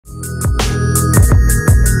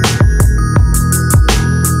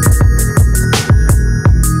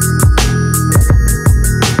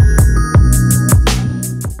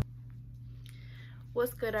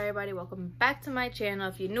welcome back to my channel.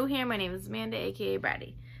 If you're new here, my name is Amanda, aka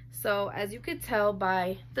Braddy. So as you could tell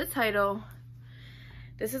by the title,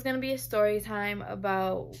 this is going to be a story time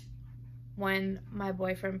about when my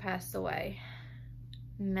boyfriend passed away.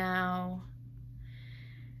 Now,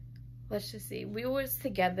 let's just see. We was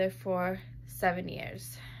together for 7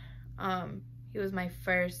 years. He was my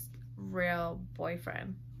first real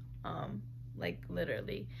boyfriend. Like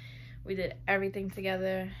literally, we did everything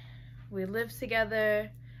together. We lived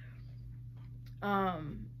together.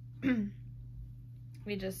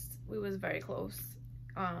 We was very close.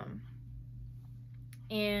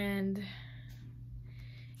 And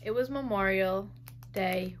it was Memorial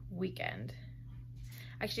Day weekend.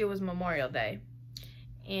 Actually, it was Memorial Day.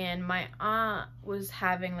 And my aunt was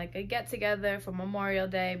having like a get together for Memorial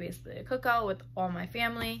Day, basically a cookout with all my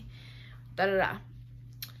family.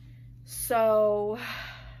 So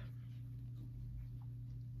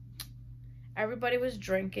everybody was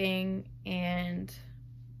drinking and,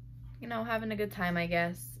 you know, having a good time, I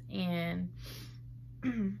guess. And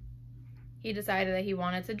he decided that he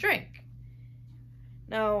wanted to drink.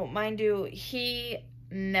 Now, mind you, he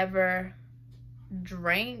never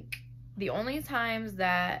drank. The only times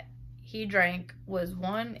that he drank was,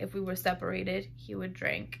 one, if we were separated, he would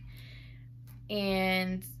drink.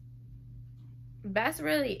 And that's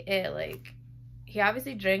really it. Like, he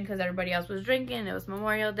obviously drank because everybody else was drinking. It was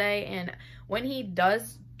Memorial Day. And when he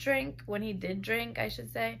did drink, I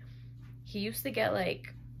should say, he used to get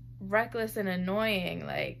like reckless and annoying.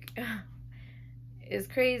 Like, it's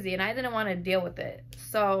crazy. And I didn't want to deal with it.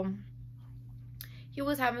 So he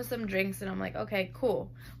was having some drinks and I'm like, okay,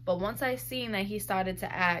 cool. But once I seen that he started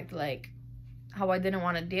to act like how I didn't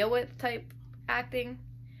want to deal with type acting,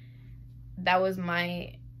 that was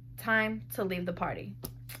my time to leave the party.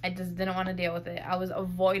 I just didn't want to deal with it. I was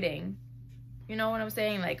avoiding, you know what I'm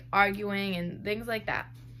saying? Like arguing and things like that.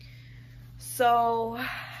 So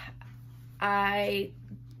I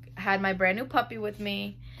had my brand new puppy with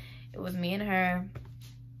me. It was me and her.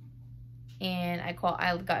 And I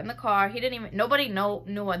got in the car. Nobody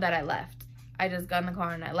knew that I left. I just got in the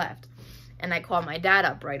car and I left. And I called my dad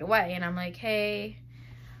up right away. And I'm like, hey,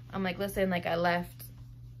 listen, like I left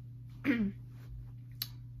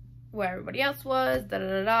where everybody else was,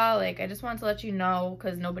 like I just wanted to let you know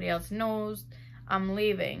because nobody else knows I'm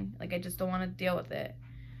leaving. Like I just don't want to deal with it.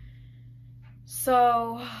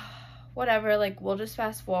 So whatever, like we'll just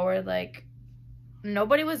fast forward. Like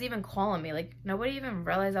nobody was even calling me. Like nobody even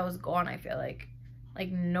realized I was gone. I feel like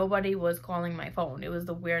nobody was calling my phone. It was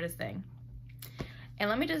the weirdest thing. And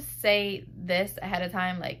let me just say this ahead of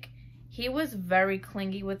time, like he was very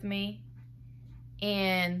clingy with me.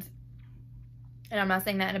 And I'm not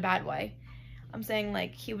saying that in a bad way. I'm saying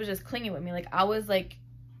like he was just clingy with me. Like I was like,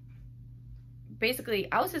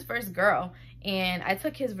 basically I was his first girl and I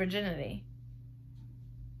took his virginity.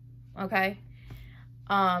 Okay.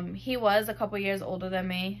 He was a couple years older than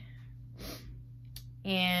me.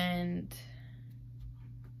 And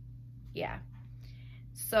yeah.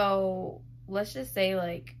 So let's just say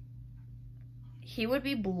like he would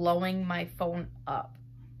be blowing my phone up.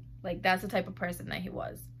 Like that's the type of person that he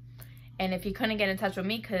was. And if he couldn't get in touch with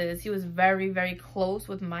me, because he was very, very close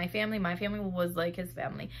with my family was like his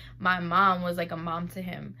family. My mom was like a mom to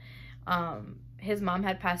him. His mom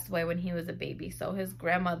had passed away when he was a baby, so his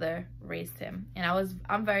grandmother raised him. And I was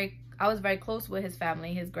very close with his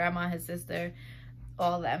family, his grandma, his sister,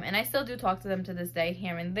 all of them. And I still do talk to them to this day,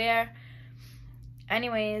 here and there.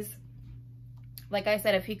 Anyways, like I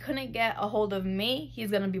said, if he couldn't get a hold of me,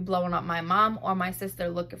 he's gonna be blowing up my mom or my sister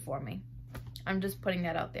looking for me. I'm just putting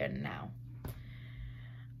that out there now.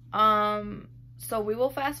 So we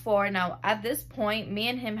will fast forward. Now, at this point, me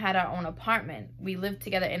and him had our own apartment. We lived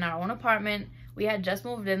together in our own apartment. We had just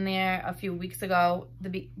moved in there a few weeks ago.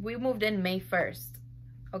 We moved in May 1st,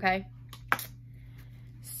 okay?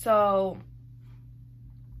 So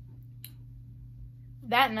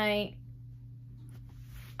that night,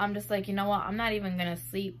 I'm just like, you know what? I'm not even gonna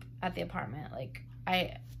sleep at the apartment. Like,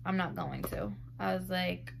 I'm not going to. I was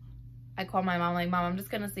like, I called my mom, like, Mom, I'm just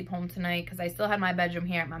gonna sleep home tonight because I still had my bedroom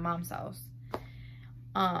here at my mom's house.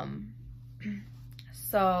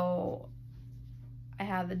 So I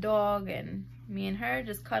had the dog and me and her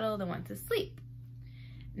just cuddled and went to sleep.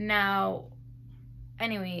 Now,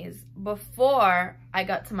 anyways, before I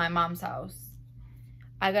got to my mom's house,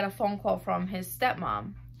 I got a phone call from his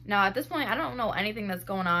stepmom. Now, at this point, I don't know anything that's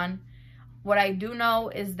going on. What I do know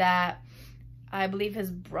is that I believe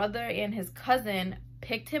his brother and his cousin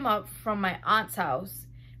picked him up from my aunt's house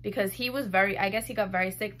because he was I guess he got very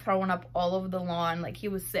sick, throwing up all over the lawn. Like, he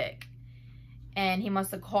was sick. And he must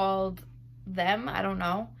have called them, I don't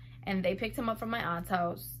know. And they picked him up from my aunt's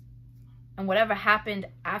house. And whatever happened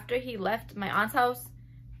after he left my aunt's house,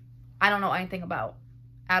 I don't know anything about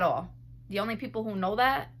at all. The only people who know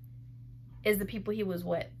that is the people he was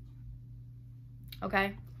with.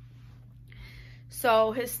 Okay?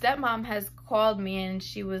 So his stepmom has called me and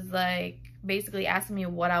she was like, basically asking me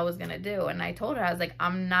what I was going to do. And I told her, I was like,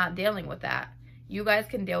 I'm not dealing with that. You guys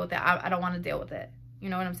can deal with it. I don't want to deal with it. You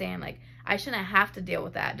know what I'm saying? Like, I shouldn't have to deal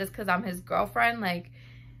with that just because I'm his girlfriend. Like,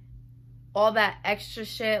 all that extra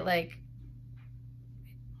shit, like,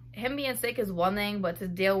 him being sick is one thing, but to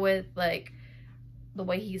deal with, like, the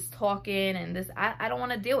way he's talking and this, I don't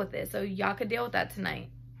want to deal with it. So y'all could deal with that tonight.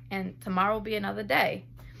 And tomorrow will be another day.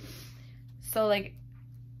 So, like,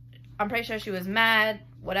 I'm pretty sure she was mad,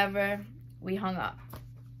 whatever. We hung up.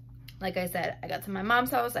 Like I said, I got to my mom's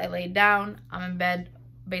house. I laid down. I'm in bed,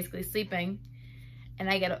 basically sleeping. And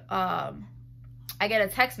I get a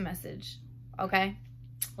text message, okay?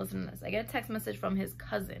 Listen to this. I get a text message from his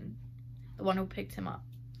cousin, the one who picked him up.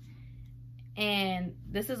 And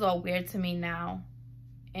this is all weird to me now.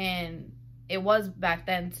 And it was back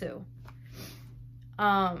then, too.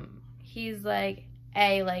 He's like,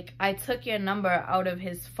 hey, like, I took your number out of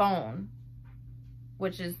his phone,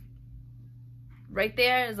 which is right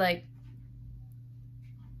there is like,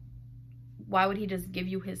 why would he just give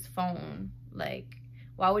you his phone? Like,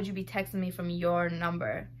 why would you be texting me from your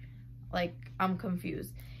number? Like, I'm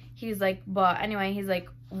confused. He's like, but anyway, he's like,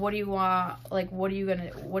 what do you want? Like, what are you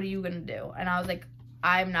gonna do? And I was like,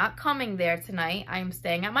 I'm not coming there tonight. I'm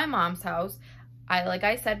staying at my mom's house. Like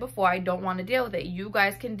I said before, I don't want to deal with it. You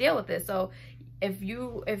guys can deal with it. So if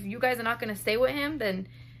you guys are not gonna stay with him, then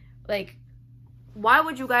like, why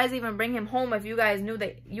would you guys even bring him home if you guys knew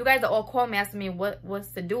that? You guys are all calling me asking me what's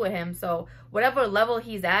to do with him. So whatever level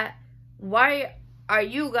he's at, why are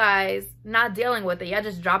you guys not dealing with it? Y'all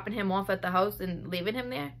just dropping him off at the house and leaving him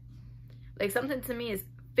there? Like, something to me is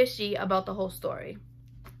fishy about the whole story.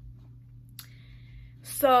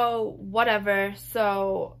 So whatever.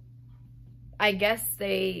 So I guess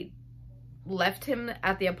they left him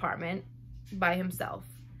at the apartment by himself.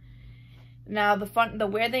 Now, the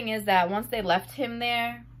weird thing is that once they left him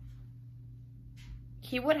there,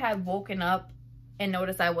 he would have woken up and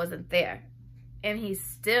noticed I wasn't there. And he's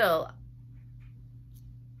still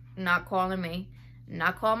not calling me,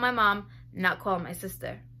 not calling my mom, not calling my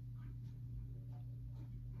sister.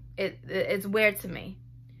 It's weird to me.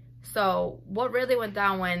 So what really went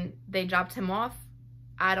down when they dropped him off,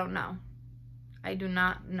 I don't know. I do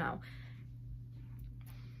not know.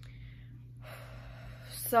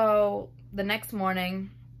 So the next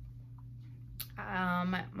morning,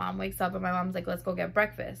 my mom wakes up and my mom's like, let's go get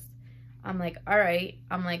breakfast. I'm like, all right.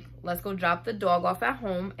 I'm like, let's go drop the dog off at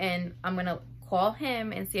home and I'm going to call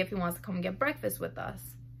him and see if he wants to come get breakfast with us.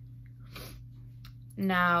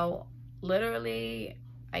 Now, literally,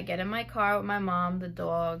 I get in my car with my mom, the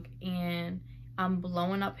dog, and I'm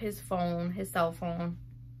blowing up his phone, his cell phone.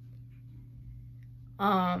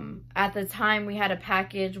 At the time, we had a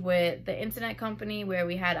package with the internet company where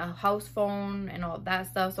we had a house phone and all that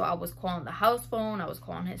stuff. So I was calling the house phone. I was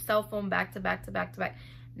calling his cell phone back to back to back to back.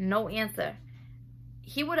 No answer.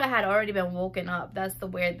 He would have had already been woken up. That's the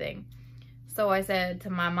weird thing. So I said to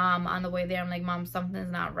my mom on the way there, I'm like, Mom,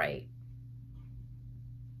 something's not right.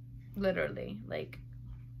 Literally, like.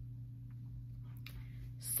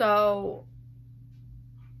 So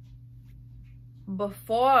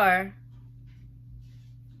before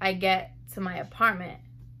I get to my apartment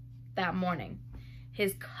that morning,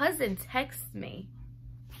 his cousin texts me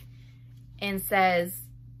and says,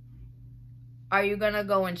 are you gonna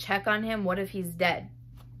go and check on him? What if he's dead?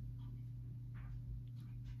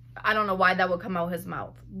 I don't know why that would come out of his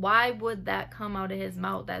mouth. Why would that come out of his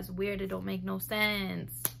mouth? That's weird. It don't make no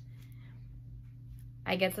sense.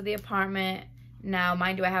 I get to the apartment. Now,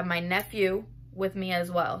 mind you, I have my nephew with me as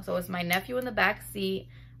well. So it's my nephew in the back seat,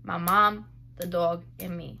 my mom, the dog,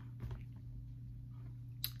 and me.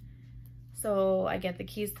 So I get the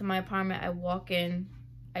keys to my apartment. I walk in.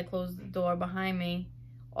 I close the door behind me.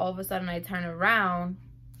 All of a sudden, I turn around,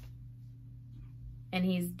 and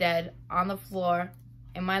he's dead on the floor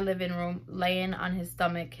in my living room, laying on his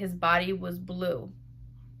stomach. His body was blue.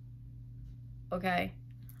 Okay?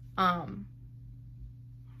 I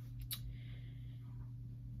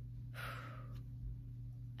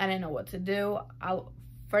didn't know what to do.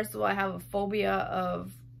 First of all, I have a phobia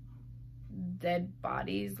of dead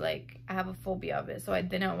bodies. Like, I have a phobia of it. So I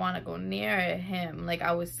didn't want to go near him. Like,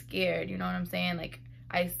 I was scared. You know what I'm saying? Like,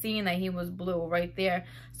 I seen that he was blue right there.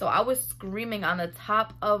 So I was screaming on the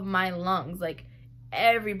top of my lungs. Like,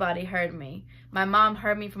 everybody heard me. My mom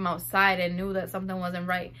heard me from outside and knew that something wasn't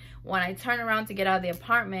right. When I turned around to get out of the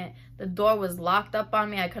apartment, the door was locked up on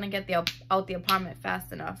me. I couldn't get out the apartment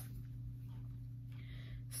fast enough.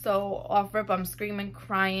 So off rip, I'm screaming,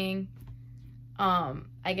 crying. I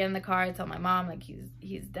get in the car, I tell my mom, like,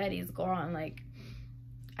 he's dead, he's gone. Like,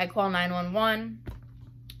 I call 911.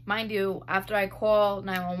 Mind you, after I call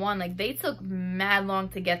 911, like, they took mad long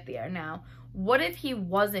to get there. Now, what if he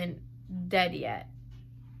wasn't dead yet?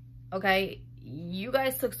 Okay, you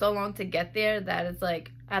guys took so long to get there that it's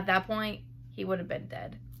like, at that point, he would have been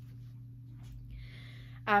dead.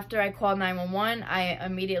 After I call 911, I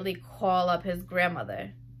immediately call up his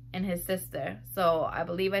grandmother and his sister. So I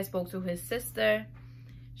believe I spoke to his sister.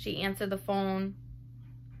 She answered the phone.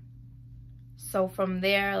 So from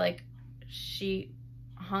there, like, she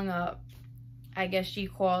hung up. I guess she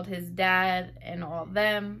called his dad and all of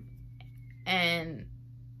them. And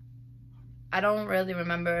I don't really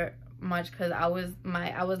remember much because I was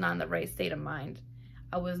not in the right state of mind.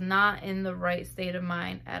 I was not in the right state of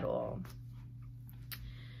mind at all.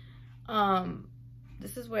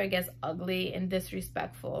 This is where it gets ugly and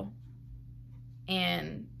disrespectful.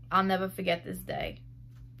 And I'll never forget this day.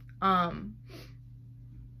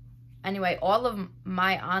 Anyway, all of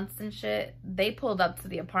my aunts and shit, they pulled up to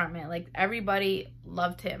the apartment. Like, everybody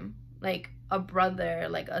loved him. Like, a brother,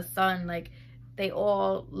 like a son, like, they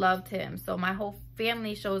all loved him. So my whole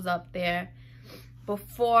family shows up there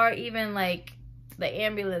before even, like, the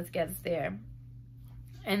ambulance gets there.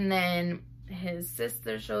 And then his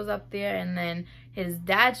sister shows up there, and then his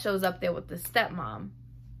dad shows up there with the stepmom.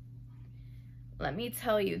 Let me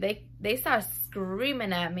tell you, they start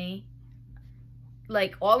screaming at me,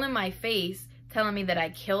 like, all in my face, telling me that I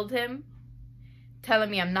killed him, telling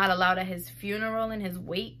me I'm not allowed at his funeral and his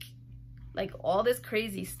wake, like, all this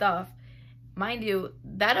crazy stuff. Mind you,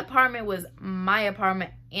 that apartment was my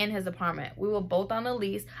apartment and his apartment. We were both on the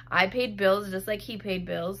lease. I paid bills just like he paid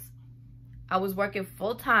bills. I was working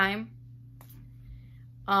full time.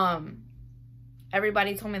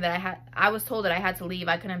 Everybody told me that I was told that I had to leave.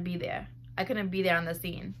 I couldn't be there. I couldn't be there on the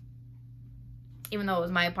scene, even though it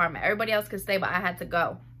was my apartment. Everybody else could stay, but I had to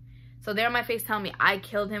go. So they're on my face telling me I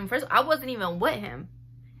killed him. First, I wasn't even with him.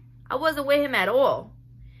 I wasn't with him at all.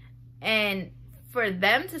 And for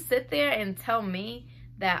them to sit there and tell me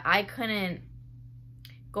that I couldn't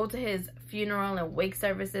go to his funeral and wake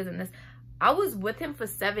services and this, I was with him for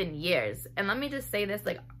 7 years. And let me just say this,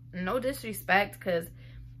 like, no disrespect, because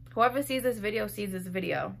whoever sees this video sees this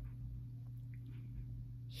video.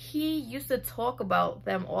 He used to talk about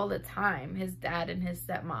them all the time, his dad and his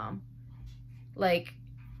stepmom. Like,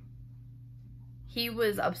 he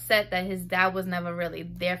was upset that his dad was never really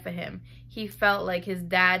there for him. He felt like his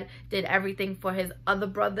dad did everything for his other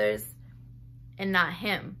brothers and not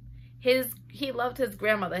him. He loved his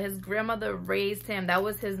grandmother. His grandmother raised him. That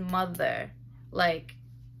was his mother. Like,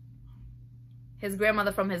 his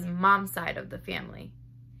grandmother from his mom's side of the family.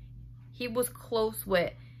 He was close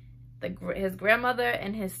with his grandmother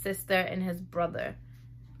and his sister and his brother.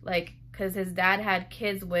 Like, because his dad had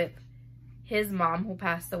kids with his mom who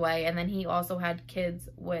passed away, and then he also had kids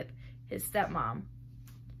with his stepmom.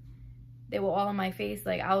 They were all in my face.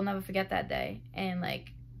 Like, I'll never forget that day. And,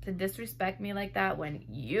 like, to disrespect me like that when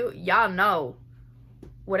y'all know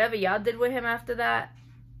whatever y'all did with him after that.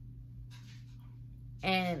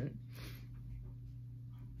 And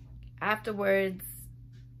afterwards,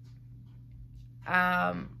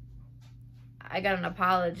 I got an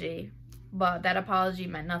apology, but that apology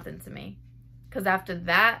meant nothing to me. Because after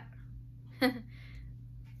that,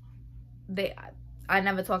 I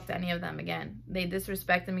never talked to any of them again. They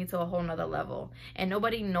disrespected me to a whole nother level. And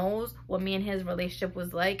nobody knows what me and his relationship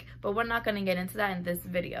was like, but we're not going to get into that in this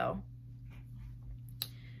video.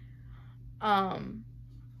 We're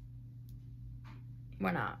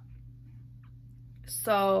not.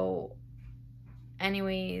 So,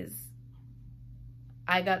 anyways,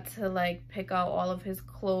 I got to, like, pick out all of his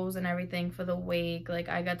clothes and everything for the wake. Like,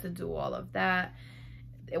 I got to do all of that.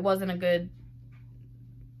 It wasn't good.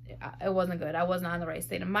 I was not in the right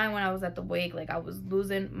state of mind when I was at the wake. Like, I was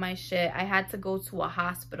losing my shit. I had to go to a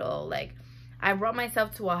hospital. Like, I brought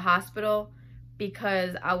myself to a hospital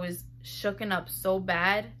because I was shooken up so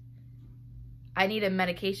bad. I needed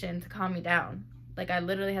medication to calm me down. Like, I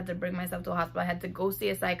literally had to bring myself to a hospital. I had to go see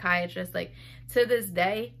a psychiatrist. Like, to this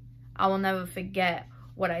day, I will never forget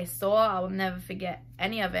what I saw. I will never forget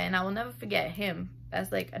any of it. And I will never forget him.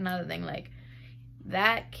 That's, like, another thing. Like,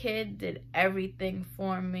 that kid did everything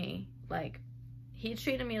for me. Like, he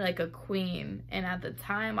treated me like a queen. And at the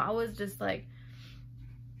time, I was just, like,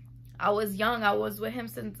 I was young. I was with him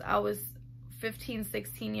since I was 15,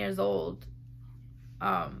 16 years old.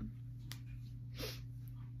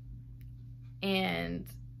 And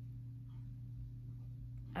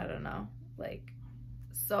I don't know, like,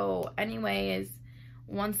 so anyways,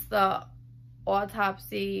 once the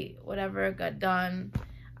autopsy, whatever, got done,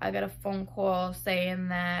 I got a phone call saying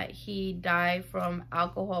that he died from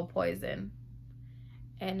alcohol poison.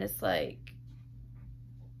 And it's like,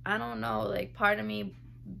 I don't know, like, part of me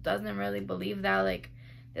doesn't really believe that. Like,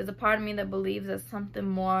 there's a part of me that believes that something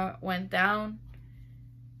more went down.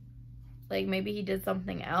 Like, maybe he did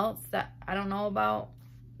something else that I don't know about,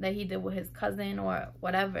 that he did with his cousin or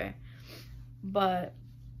whatever. But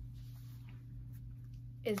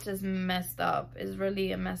it's just messed up. It's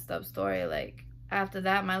really a messed up story. Like, after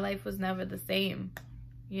that, my life was never the same.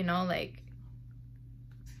 You know, like,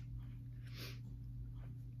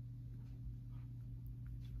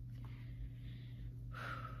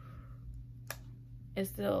 it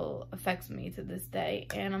still affects me to this day.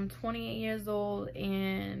 And I'm 28 years old,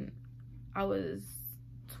 and I was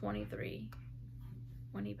 23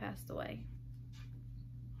 when he passed away.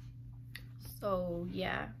 So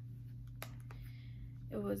yeah,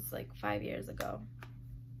 it was like 5 years ago.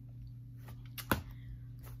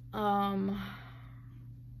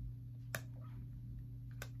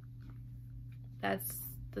 That's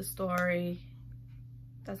the story.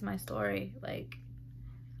 That's my story. Like,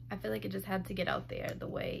 I feel like it just had to get out there the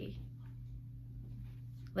way,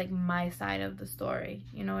 like, my side of the story,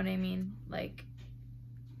 you know what I mean? Like,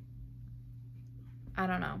 I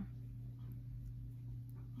don't know.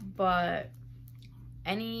 But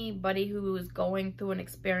anybody who is going through an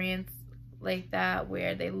experience like that,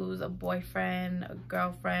 where they lose a boyfriend, a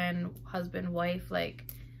girlfriend, husband, wife, like,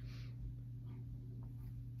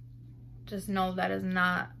 just know that is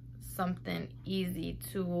not something easy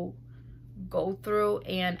to go through.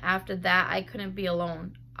 And after that, I couldn't be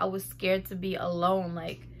alone. I was scared to be alone.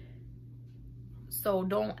 Like, so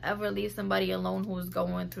don't ever leave somebody alone who's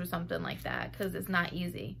going through something like that, because it's not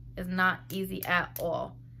easy. It's not easy at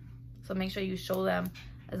all. So make sure you show them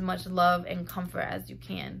as much love and comfort as you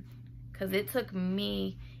can, because it took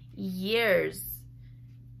me years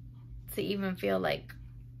to even feel like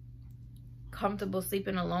comfortable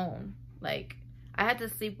sleeping alone. Like, I had to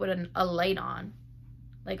sleep with a light on.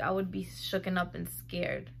 Like, I would be shooken up and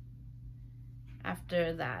scared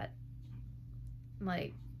after that.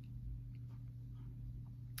 Like,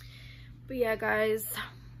 but yeah, guys,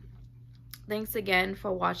 thanks again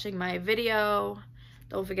for watching my video.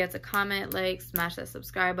 Don't forget to comment, like, smash that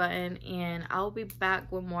subscribe button, and I'll be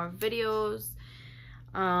back with more videos.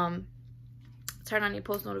 Turn on your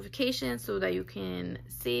post notifications so that you can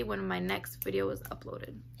see when my next video is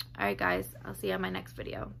uploaded. All right, guys, I'll see you on my next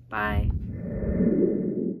video. Bye.